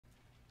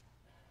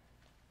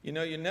You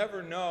know, you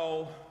never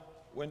know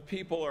when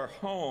people are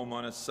home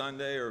on a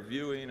Sunday or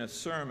viewing a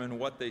sermon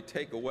what they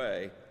take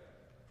away.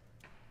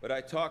 But I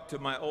talked to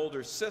my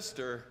older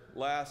sister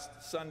last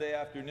Sunday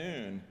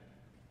afternoon,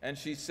 and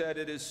she said,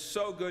 "It is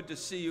so good to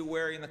see you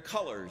wearing the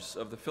colors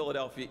of the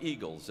Philadelphia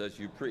Eagles as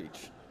you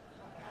preach."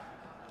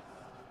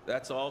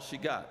 That's all she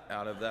got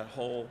out of that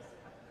whole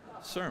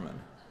sermon.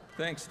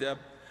 Thanks, Deb.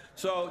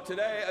 So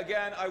today,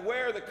 again, I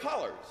wear the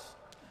colors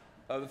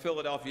of the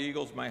Philadelphia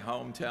Eagles, my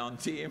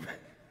hometown team,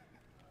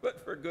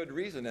 but for good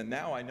reason, and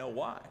now I know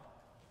why.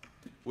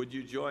 Would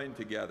you join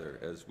together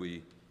as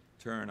we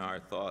turn our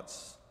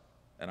thoughts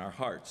and our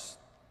hearts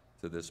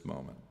to this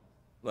moment?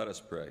 Let us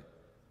pray.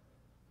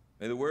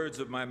 May the words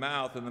of my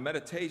mouth and the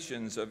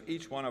meditations of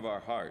each one of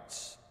our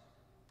hearts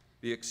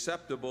be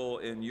acceptable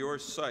in your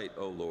sight,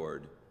 O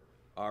Lord,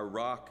 our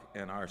rock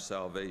and our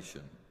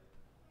salvation.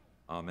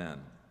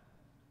 Amen.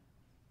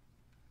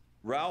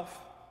 Ralph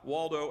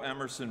Waldo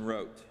Emerson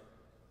wrote,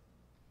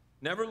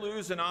 "Never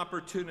lose an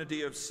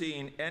opportunity of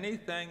seeing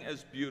anything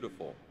as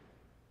beautiful,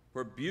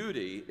 for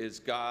beauty is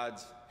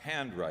God's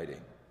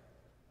handwriting."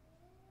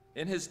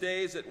 In his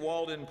days at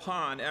Walden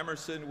Pond,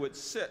 Emerson would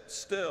sit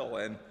still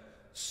and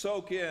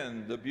soak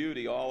in the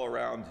beauty all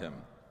around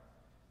him.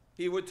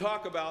 He would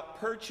talk about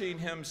perching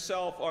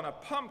himself on a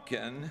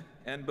pumpkin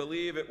and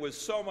believe it was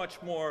so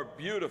much more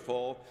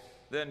beautiful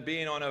than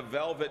being on a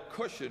velvet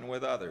cushion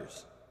with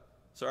others.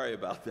 Sorry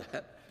about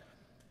that.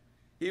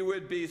 He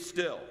would be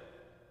still,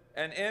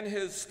 and in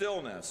his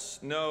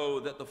stillness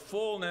know that the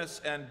fullness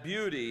and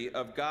beauty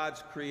of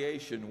God's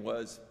creation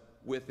was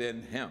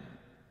within him.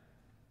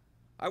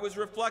 I was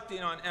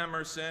reflecting on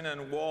Emerson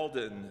and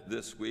Walden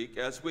this week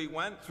as we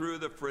went through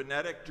the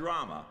frenetic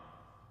drama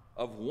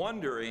of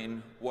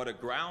wondering what a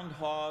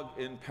groundhog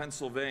in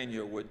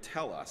Pennsylvania would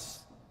tell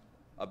us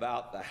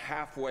about the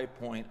halfway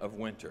point of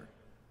winter.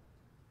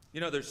 You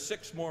know, there's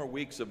 6 more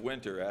weeks of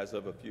winter as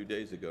of a few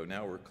days ago.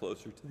 Now we're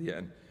closer to the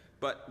end.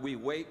 But we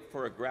wait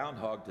for a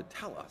groundhog to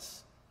tell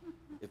us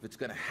if it's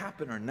going to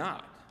happen or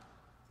not.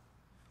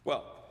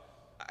 Well,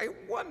 I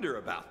wonder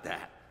about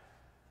that.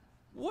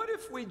 What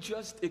if we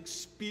just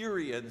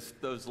experienced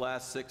those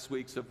last 6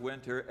 weeks of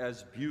winter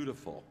as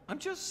beautiful? I'm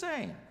just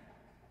saying.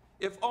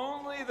 If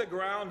only the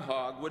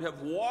groundhog would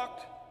have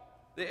walked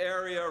the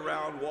area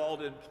around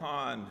Walden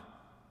Pond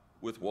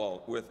with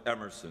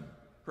Emerson,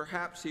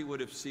 perhaps he would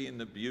have seen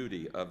the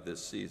beauty of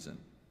this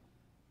season.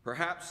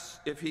 Perhaps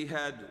if he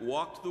had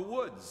walked the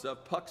woods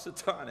of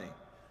Puxatawny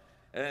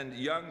and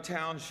Young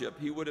Township,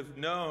 he would have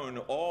known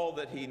all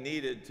that he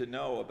needed to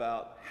know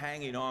about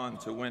hanging on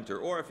to winter.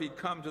 Or if he'd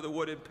come to the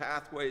wooded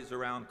pathways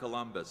around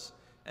Columbus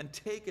and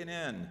taken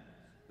in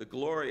the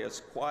glorious,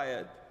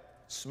 quiet,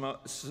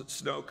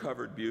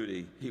 snow-covered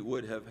beauty, he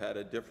would have had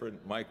a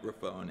different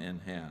microphone in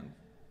hand.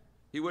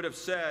 He would have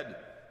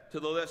said to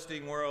the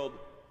listening world,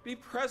 "Be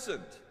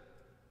present.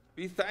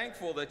 Be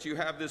thankful that you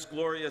have this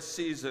glorious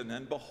season,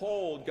 and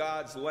behold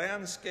God's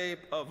landscape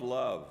of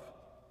love."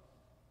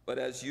 But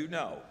as you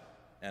know,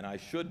 and I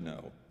should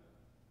know,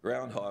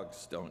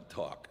 groundhogs don't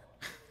talk.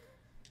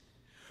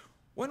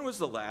 When was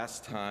the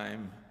last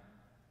time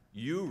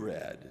you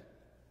read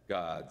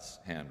God's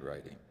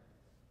handwriting?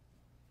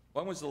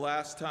 When was the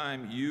last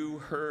time you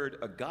heard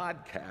a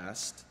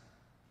Godcast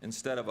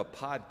instead of a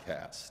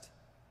podcast?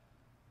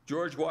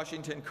 George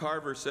Washington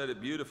Carver said it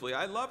beautifully.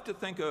 "I love to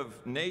think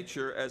of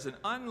nature as an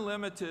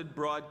unlimited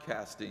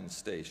broadcasting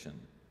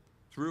station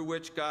through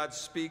which God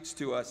speaks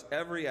to us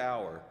every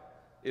hour,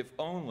 if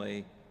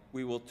only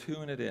we will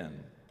tune it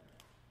in."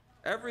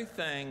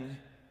 Everything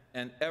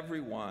and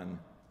everyone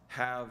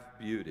have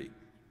beauty,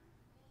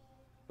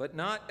 but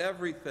not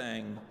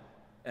everything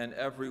and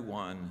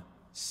everyone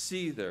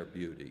see their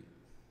beauty,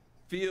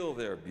 feel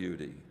their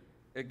beauty,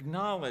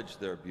 acknowledge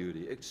their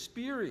beauty,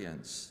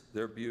 experience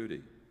their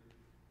beauty.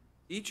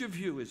 Each of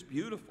you is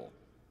beautiful,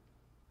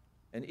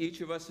 and each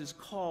of us is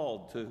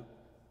called to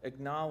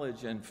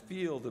acknowledge and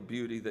feel the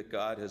beauty that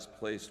God has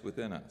placed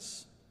within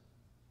us.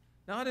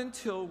 Not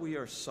until we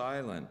are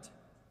silent,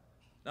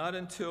 not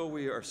until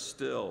we are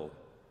still,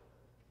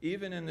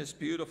 even in this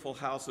beautiful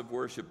house of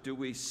worship, do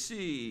we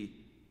see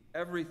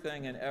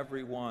everything and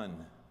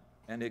everyone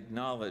and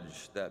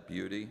acknowledge that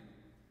beauty.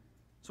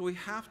 So we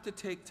have to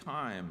take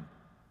time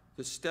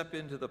to step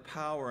into the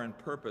power and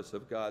purpose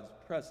of God's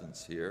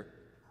presence here.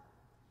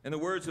 In the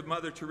words of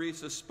Mother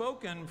Teresa,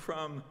 spoken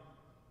from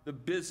the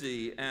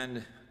busy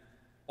and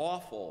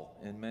awful,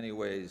 in many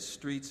ways,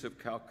 streets of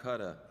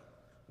Calcutta,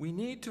 we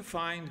need to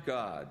find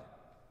God,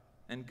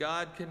 and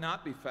God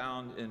cannot be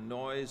found in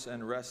noise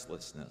and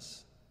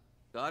restlessness.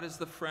 God is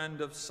the friend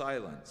of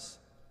silence.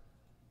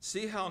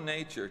 See how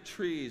nature,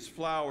 trees,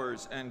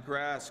 flowers, and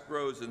grass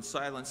grows in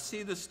silence.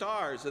 See the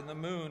stars and the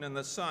moon and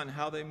the sun,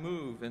 how they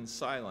move in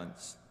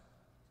silence.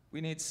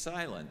 We need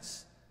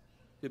silence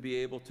to be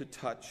able to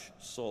touch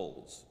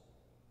souls.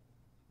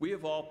 We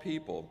of all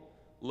people,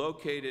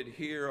 located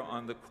here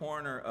on the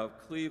corner of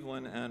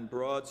Cleveland and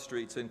Broad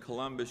Streets in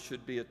Columbus,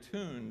 should be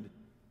attuned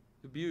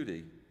to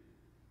beauty.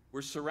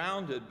 We're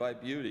surrounded by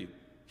beauty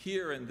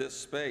here in this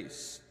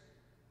space.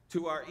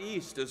 To our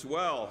east as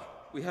well,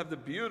 we have the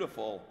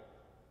beautiful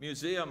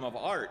Museum of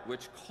Art,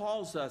 which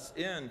calls us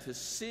in to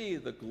see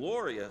the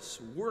glorious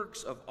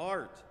works of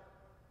art.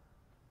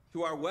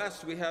 To our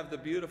west, we have the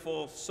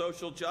beautiful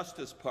Social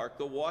Justice Park,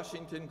 the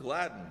Washington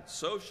Gladden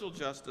Social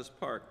Justice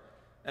Park.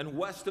 And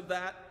west of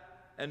that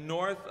and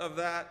north of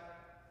that,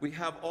 we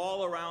have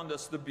all around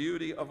us the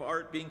beauty of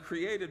art being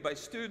created by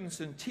students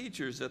and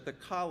teachers at the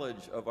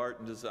College of Art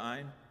and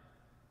Design.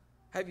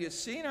 Have you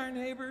seen our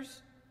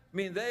neighbors? I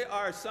mean, they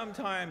are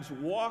sometimes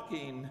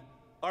walking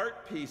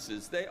art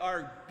pieces. They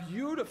are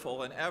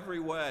beautiful in every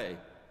way.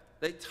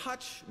 They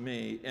touch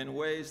me in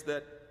ways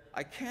that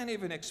I can't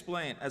even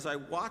explain as I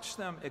watch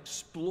them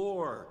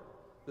explore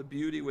the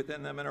beauty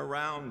within them and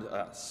around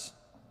us.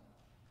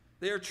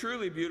 They are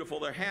truly beautiful.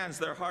 Their hands,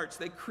 their hearts,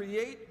 they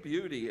create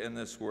beauty in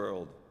this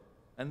world.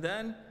 And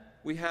then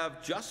we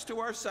have just to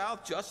our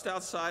south, just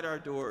outside our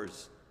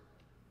doors,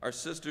 our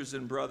sisters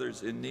and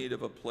brothers in need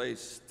of a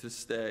place to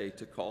stay,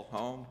 to call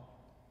home.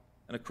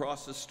 And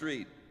across the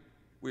street,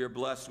 we are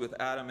blessed with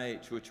Adam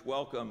H., which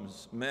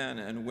welcomes men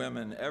and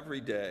women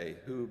every day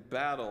who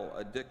battle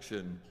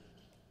addiction,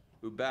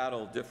 who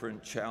battle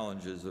different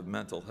challenges of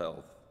mental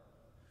health.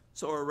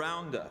 So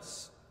around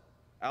us,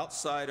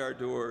 outside our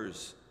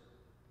doors,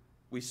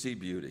 we see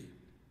beauty.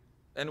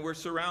 And we're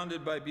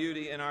surrounded by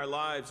beauty in our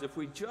lives if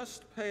we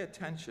just pay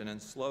attention and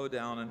slow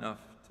down enough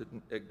to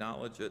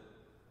acknowledge it.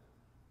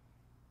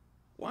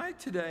 Why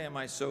today am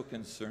I so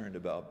concerned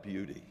about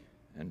beauty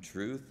and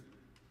truth?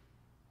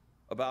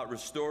 About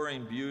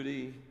restoring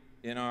beauty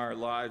in our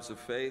lives of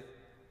faith?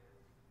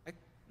 I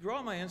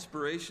draw my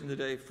inspiration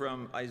today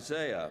from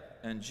Isaiah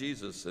and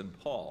Jesus and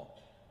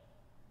Paul.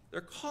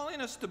 They're calling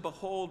us to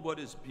behold what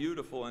is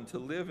beautiful and to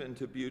live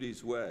into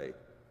beauty's way.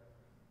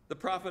 The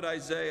prophet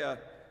Isaiah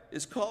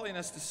is calling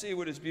us to see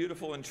what is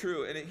beautiful and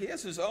true, and he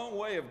has his own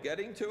way of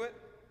getting to it,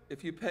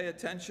 if you pay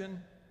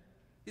attention.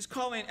 He's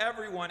calling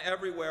everyone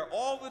everywhere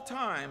all the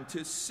time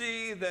to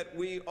see that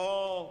we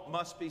all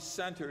must be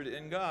centered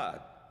in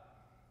God.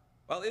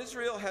 While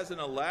Israel has an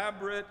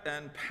elaborate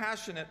and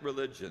passionate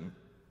religion,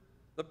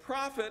 the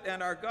prophet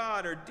and our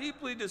God are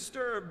deeply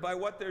disturbed by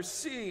what they're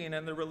seeing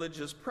in the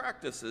religious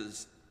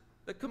practices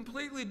that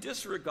completely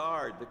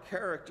disregard the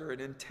character and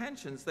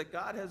intentions that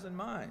God has in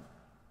mind.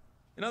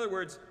 In other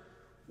words,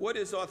 what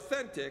is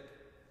authentic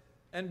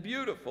and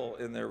beautiful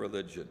in their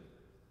religion.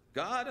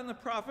 God and the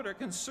prophet are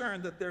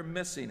concerned that they're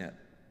missing it.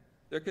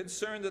 They're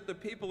concerned that the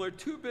people are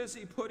too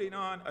busy putting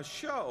on a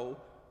show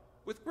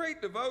with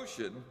great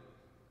devotion.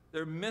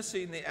 They're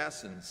missing the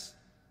essence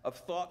of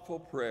thoughtful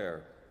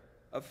prayer,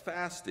 of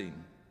fasting,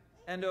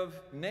 and of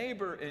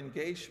neighbor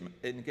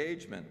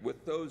engagement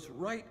with those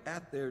right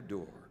at their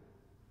door.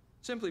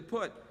 Simply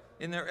put,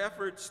 in their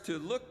efforts to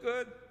look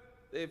good,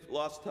 they've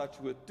lost touch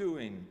with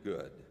doing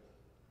good.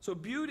 So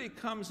beauty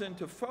comes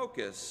into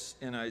focus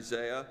in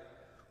Isaiah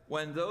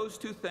when those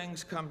two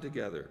things come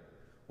together,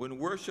 when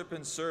worship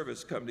and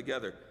service come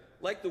together.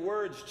 Like the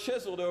words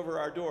chiseled over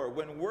our door,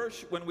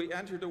 when we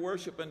enter to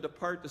worship and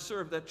depart to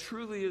serve, that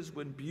truly is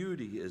when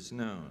beauty is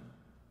known.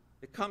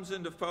 It comes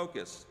into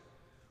focus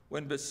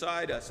when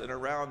beside us and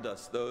around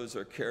us those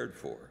are cared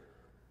for.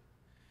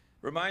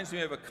 Reminds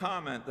me of a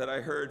comment that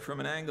I heard from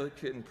an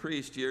Anglican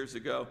priest years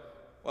ago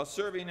while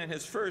serving in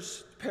his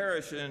first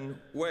parish in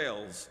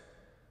Wales.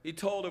 He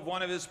told of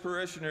one of his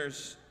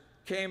parishioners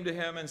came to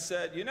him and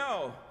said, "You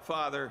know,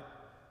 Father,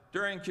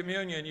 during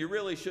communion you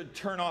really should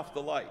turn off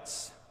the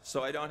lights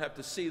so I don't have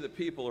to see the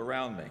people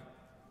around me."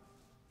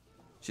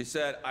 She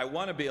said, "I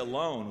want to be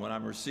alone when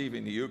I'm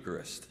receiving the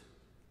Eucharist."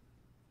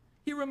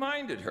 He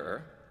reminded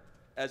her,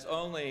 as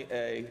only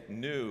a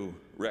new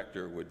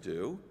rector would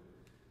do,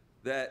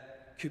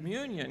 that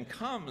communion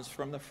comes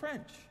from the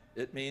French.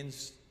 It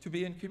means to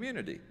be in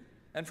community.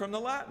 And from the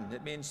Latin,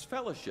 it means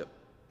fellowship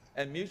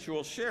and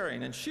mutual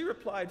sharing. And she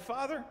replied,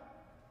 "Father,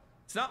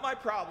 it's not my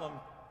problem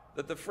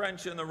that the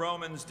French and the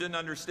Romans didn't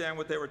understand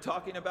what they were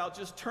talking about.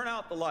 Just turn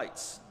out the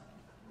lights."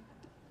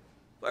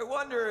 I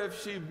wonder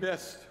if she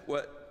missed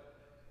what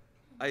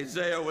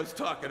Isaiah was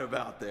talking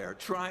about there,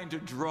 trying to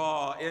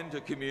draw into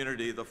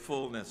community the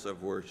fullness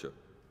of worship.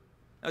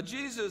 Now,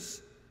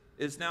 Jesus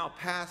is now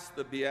past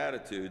the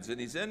Beatitudes, and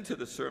he's into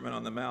the Sermon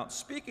on the Mount,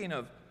 speaking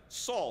of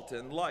salt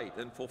and light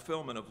and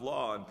fulfillment of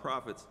law and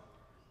prophets.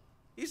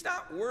 He's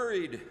not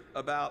worried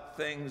about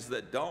things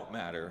that don't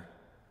matter.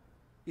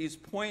 He's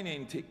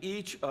pointing to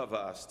each of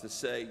us to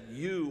say,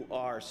 you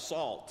are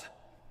salt.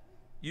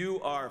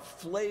 You are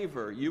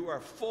flavor. You are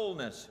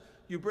fullness.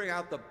 You bring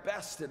out the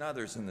best in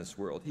others in this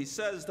world. He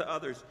says to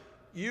others,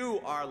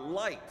 you are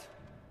light.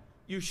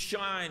 You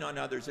shine on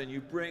others and you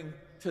bring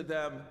to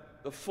them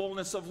the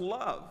fullness of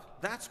love.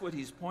 That's what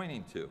he's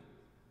pointing to.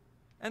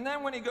 And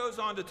then when he goes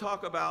on to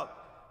talk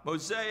about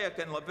Mosaic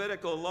and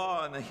Levitical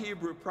law and the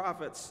Hebrew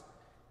prophets,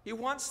 he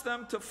wants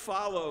them to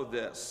follow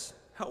this.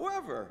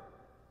 However,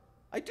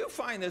 I do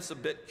find this a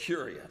bit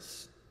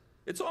curious.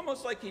 It's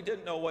almost like he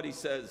didn't know what he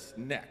says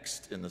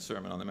next in the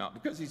Sermon on the Mount,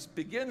 because he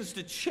begins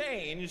to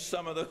change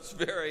some of those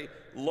very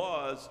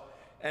laws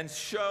and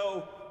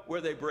show where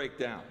they break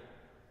down.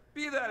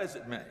 Be that as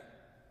it may,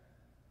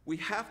 we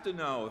have to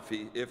know,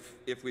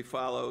 if we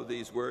follow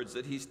these words,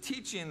 that he's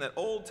teaching that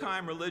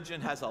old-time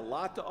religion has a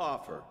lot to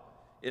offer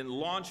in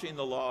launching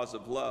the laws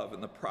of love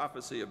and the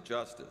prophecy of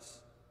justice.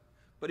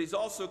 But he's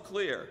also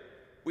clear,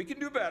 we can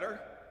do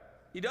better.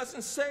 He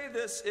doesn't say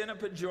this in a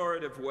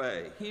pejorative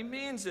way. He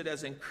means it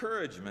as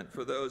encouragement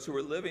for those who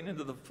are living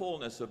into the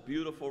fullness of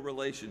beautiful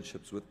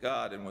relationships with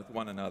God and with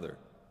one another.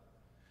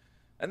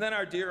 And then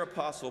our dear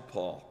Apostle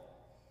Paul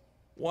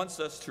wants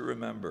us to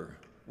remember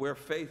where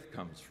faith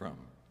comes from.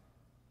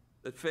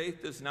 That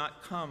faith does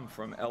not come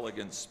from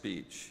elegant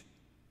speech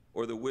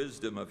or the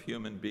wisdom of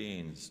human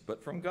beings,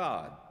 but from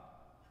God.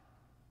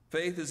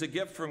 Faith is a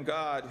gift from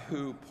God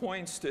who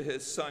points to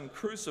his Son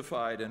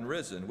crucified and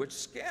risen, which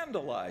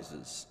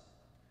scandalizes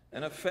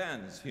and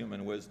offends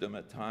human wisdom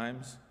at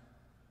times.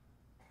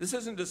 This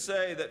isn't to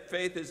say that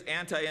faith is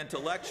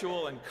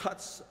anti-intellectual and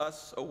cuts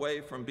us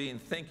away from being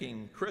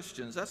thinking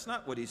Christians. That's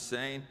not what he's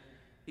saying.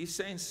 He's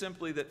saying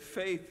simply that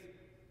faith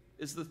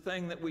is the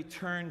thing that we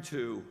turn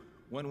to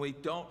when we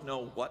don't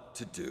know what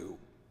to do.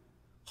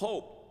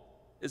 Hope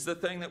is the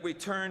thing that we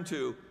turn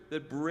to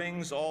that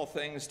brings all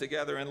things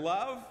together. And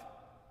love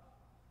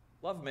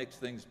makes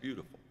things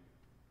beautiful.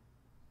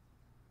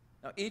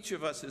 Now, each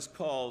of us is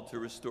called to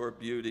restore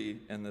beauty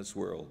in this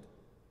world.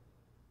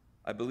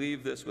 I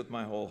believe this with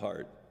my whole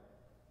heart.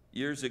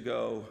 Years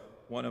ago,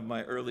 one of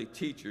my early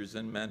teachers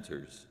and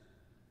mentors,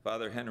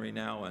 Father Henry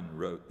Nouwen,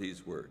 wrote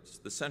these words.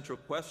 The central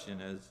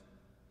question is,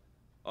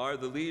 are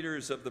the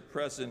leaders of the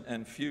present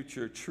and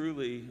future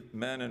truly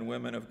men and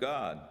women of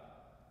God?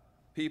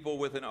 People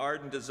with an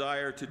ardent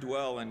desire to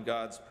dwell in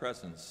God's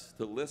presence,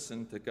 to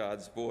listen to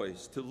God's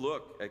voice, to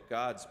look at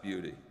God's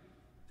beauty,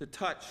 to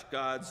touch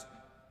God's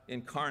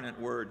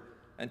incarnate word,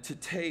 and to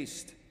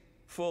taste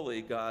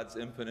fully God's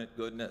infinite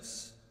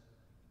goodness.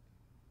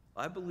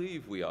 I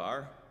believe we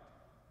are.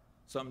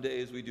 Some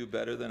days we do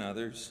better than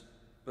others,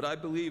 but I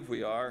believe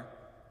we are.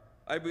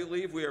 I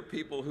believe we are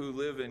people who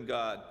live in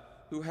God,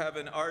 who have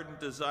an ardent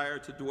desire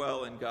to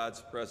dwell in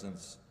God's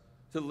presence,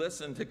 to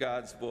listen to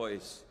God's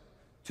voice,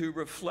 to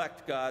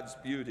reflect God's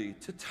beauty,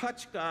 to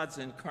touch God's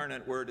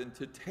incarnate word, and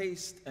to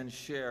taste and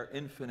share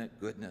infinite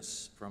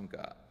goodness from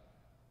God.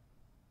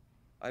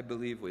 I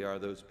believe we are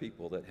those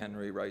people that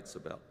Henry writes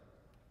about.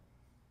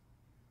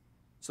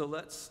 So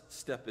let's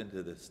step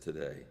into this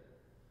today.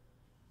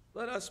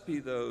 Let us be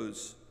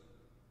those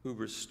who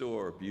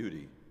restore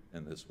beauty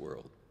in this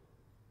world.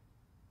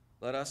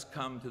 Let us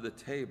come to the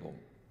table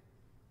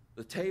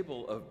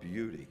of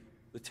beauty,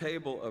 the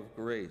table of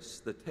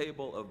grace, the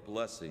table of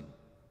blessing,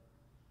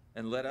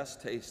 and let us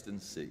taste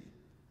and see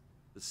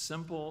the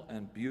simple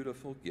and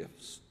beautiful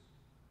gifts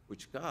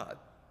which God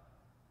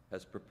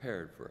has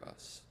prepared for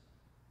us.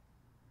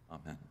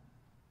 Amen.